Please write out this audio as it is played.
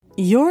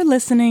You're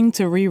listening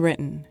to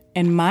Rewritten,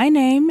 and my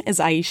name is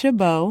Aisha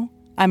Bowe.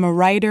 I'm a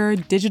writer,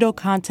 digital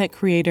content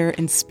creator,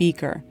 and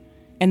speaker.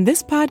 And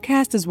this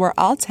podcast is where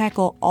I'll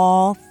tackle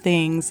all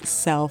things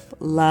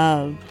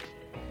self-love.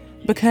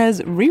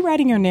 Because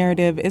rewriting your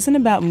narrative isn't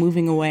about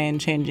moving away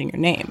and changing your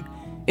name.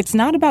 It's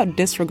not about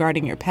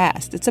disregarding your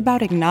past. It's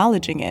about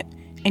acknowledging it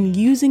and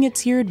using it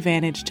to your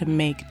advantage to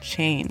make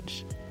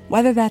change.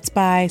 Whether that's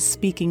by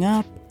speaking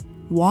up,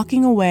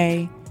 walking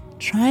away,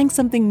 trying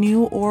something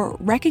new, or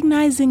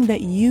recognizing that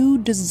you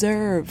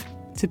deserve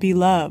to be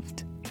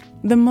loved.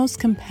 The most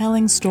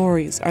compelling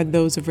stories are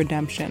those of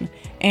redemption,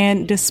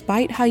 and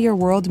despite how your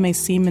world may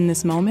seem in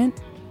this moment,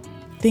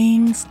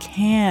 things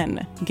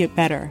can get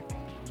better.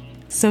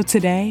 So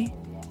today,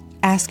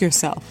 ask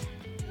yourself,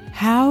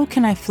 how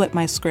can I flip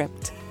my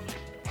script?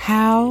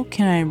 How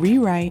can I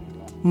rewrite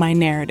my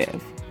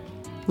narrative?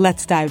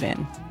 Let's dive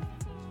in.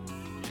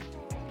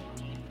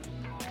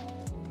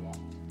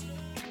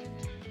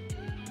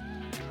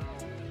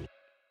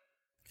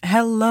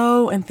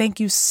 Hello, and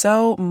thank you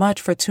so much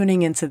for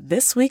tuning into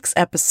this week's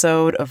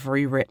episode of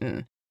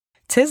Rewritten.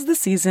 'Tis the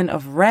season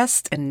of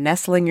rest and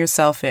nestling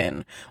yourself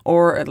in,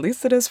 or at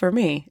least it is for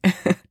me.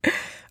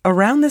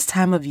 Around this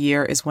time of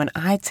year is when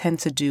I tend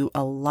to do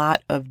a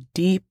lot of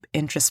deep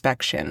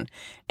introspection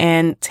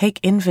and take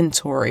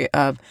inventory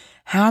of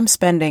how I'm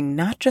spending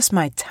not just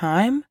my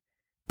time,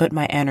 but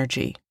my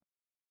energy.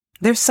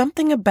 There's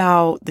something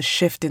about the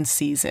shift in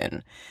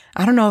season.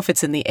 I don't know if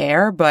it's in the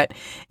air, but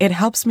it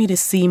helps me to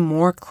see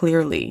more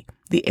clearly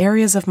the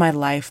areas of my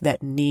life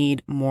that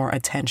need more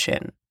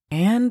attention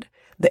and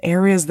the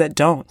areas that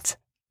don't.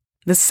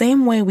 The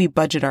same way we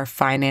budget our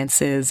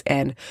finances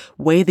and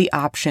weigh the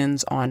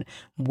options on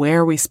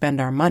where we spend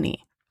our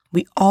money,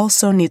 we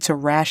also need to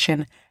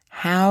ration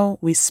how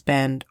we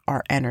spend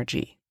our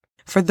energy.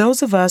 For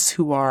those of us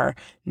who are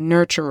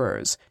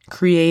nurturers,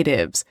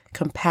 creatives,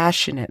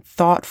 compassionate,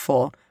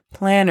 thoughtful,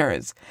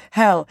 planners,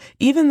 hell,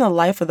 even the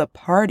life of the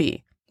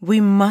party,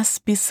 we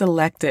must be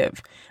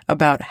selective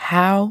about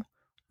how,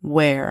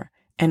 where,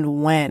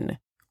 and when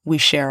we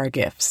share our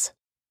gifts.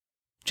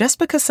 Just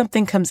because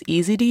something comes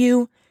easy to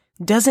you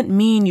doesn't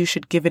mean you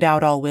should give it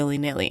out all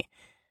willy-nilly.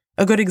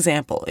 A good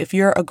example, if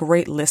you're a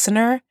great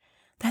listener,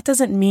 that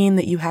doesn't mean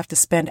that you have to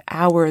spend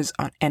hours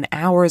on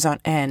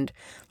end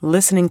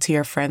listening to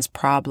your friends'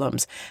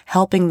 problems,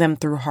 helping them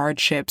through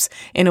hardships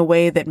in a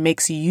way that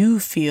makes you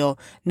feel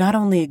not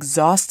only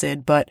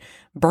exhausted, but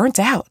burnt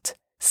out,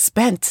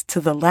 spent to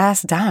the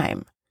last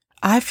dime.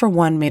 I, for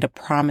one, made a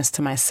promise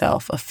to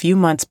myself a few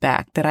months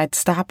back that I'd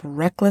stop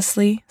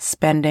recklessly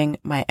spending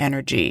my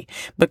energy.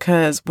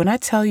 Because when I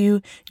tell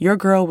you your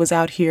girl was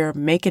out here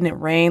making it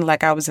rain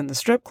like I was in the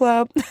strip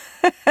club,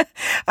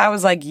 I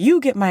was like,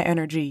 you get my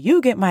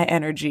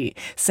energy,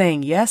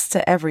 saying yes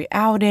to every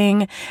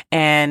outing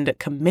and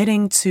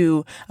committing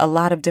to a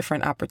lot of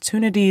different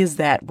opportunities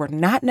that were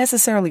not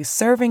necessarily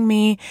serving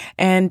me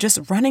and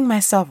just running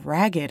myself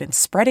ragged and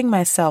spreading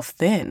myself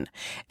thin.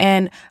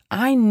 And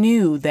I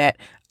knew that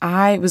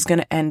I was going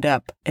to end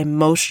up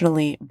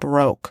emotionally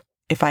broke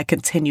if I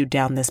continued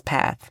down this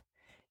path.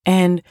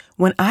 And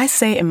when I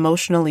say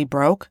emotionally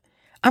broke,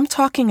 I'm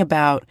talking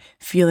about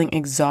feeling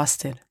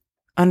exhausted,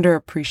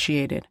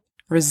 underappreciated,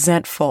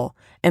 resentful,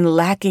 and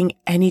lacking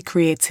any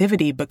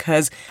creativity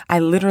because I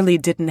literally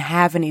didn't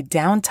have any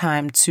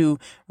downtime to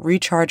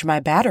recharge my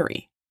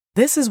battery.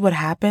 This is what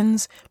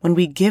happens when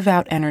we give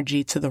out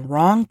energy to the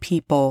wrong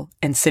people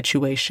and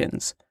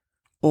situations,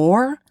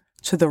 or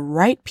to the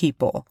right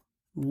people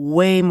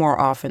way more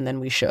often than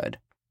we should.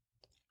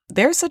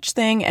 There's such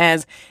thing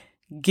as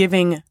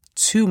giving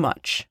too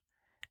much.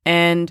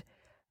 And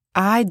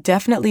I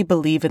definitely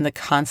believe in the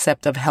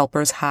concept of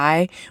helper's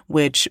high,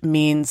 which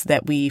means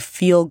that we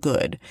feel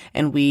good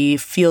and we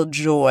feel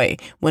joy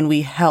when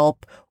we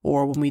help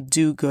or when we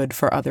do good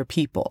for other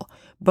people.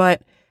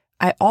 But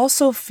I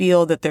also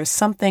feel that there's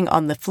something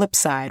on the flip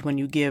side when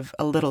you give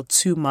a little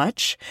too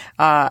much.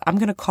 I'm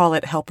going to call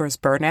it helper's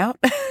burnout.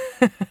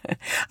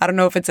 I don't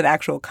know if it's an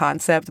actual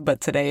concept, but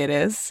today it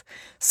is.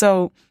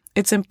 So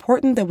it's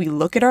important that we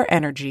look at our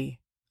energy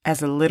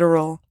as a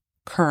literal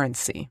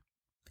currency.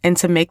 And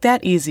to make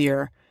that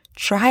easier,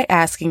 try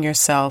asking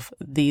yourself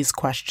these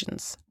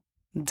questions.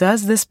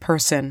 Does this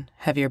person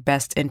have your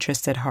best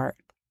interest at heart?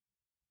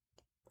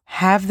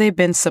 Have they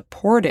been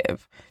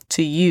supportive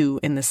to you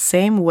in the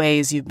same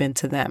ways you've been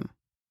to them?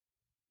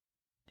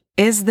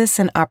 Is this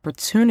an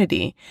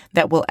opportunity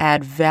that will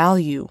add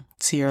value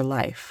to your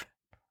life?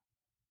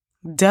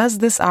 Does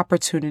this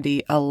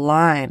opportunity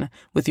align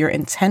with your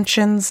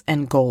intentions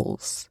and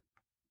goals?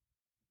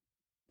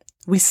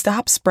 We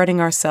stop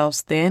spreading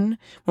ourselves thin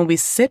when we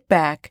sit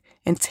back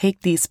and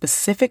take these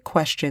specific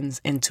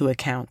questions into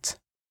account.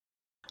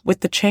 With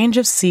the change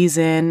of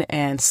season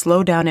and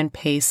slowdown in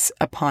pace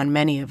upon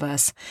many of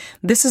us,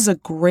 this is a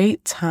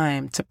great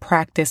time to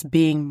practice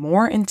being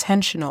more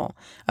intentional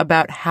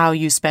about how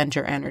you spend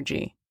your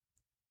energy.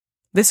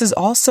 This is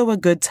also a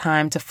good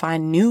time to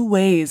find new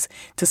ways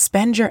to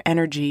spend your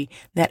energy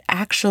that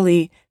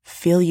actually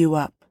fill you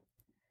up,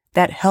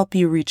 that help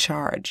you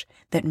recharge,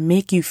 that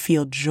make you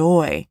feel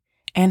joy,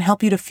 and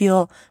help you to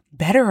feel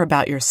better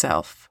about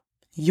yourself.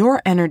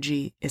 Your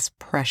energy is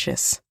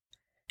precious.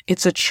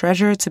 It's a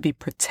treasure to be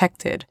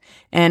protected,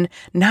 and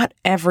not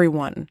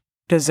everyone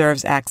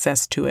deserves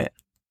access to it.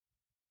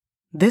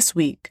 This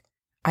week,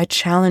 I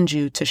challenge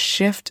you to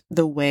shift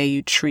the way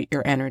you treat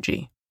your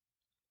energy.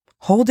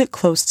 Hold it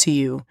close to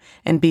you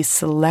and be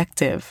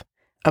selective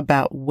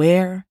about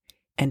where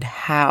and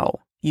how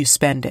you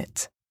spend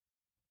it.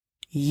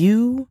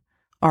 You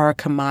are a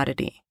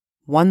commodity,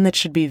 one that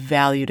should be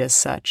valued as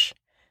such.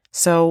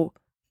 So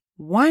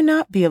why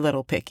not be a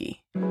little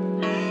picky?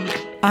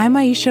 I'm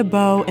Aisha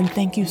Bowe, and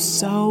thank you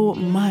so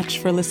much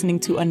for listening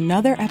to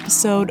another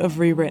episode of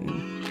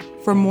Rewritten.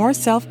 For more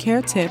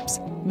self-care tips,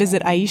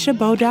 visit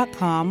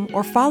AishaBowe.com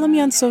or follow me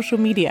on social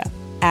media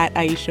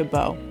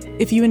 @AishaBowe.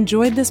 If you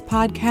enjoyed this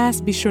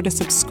podcast, be sure to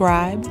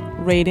subscribe,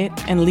 rate it,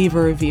 and leave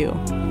a review.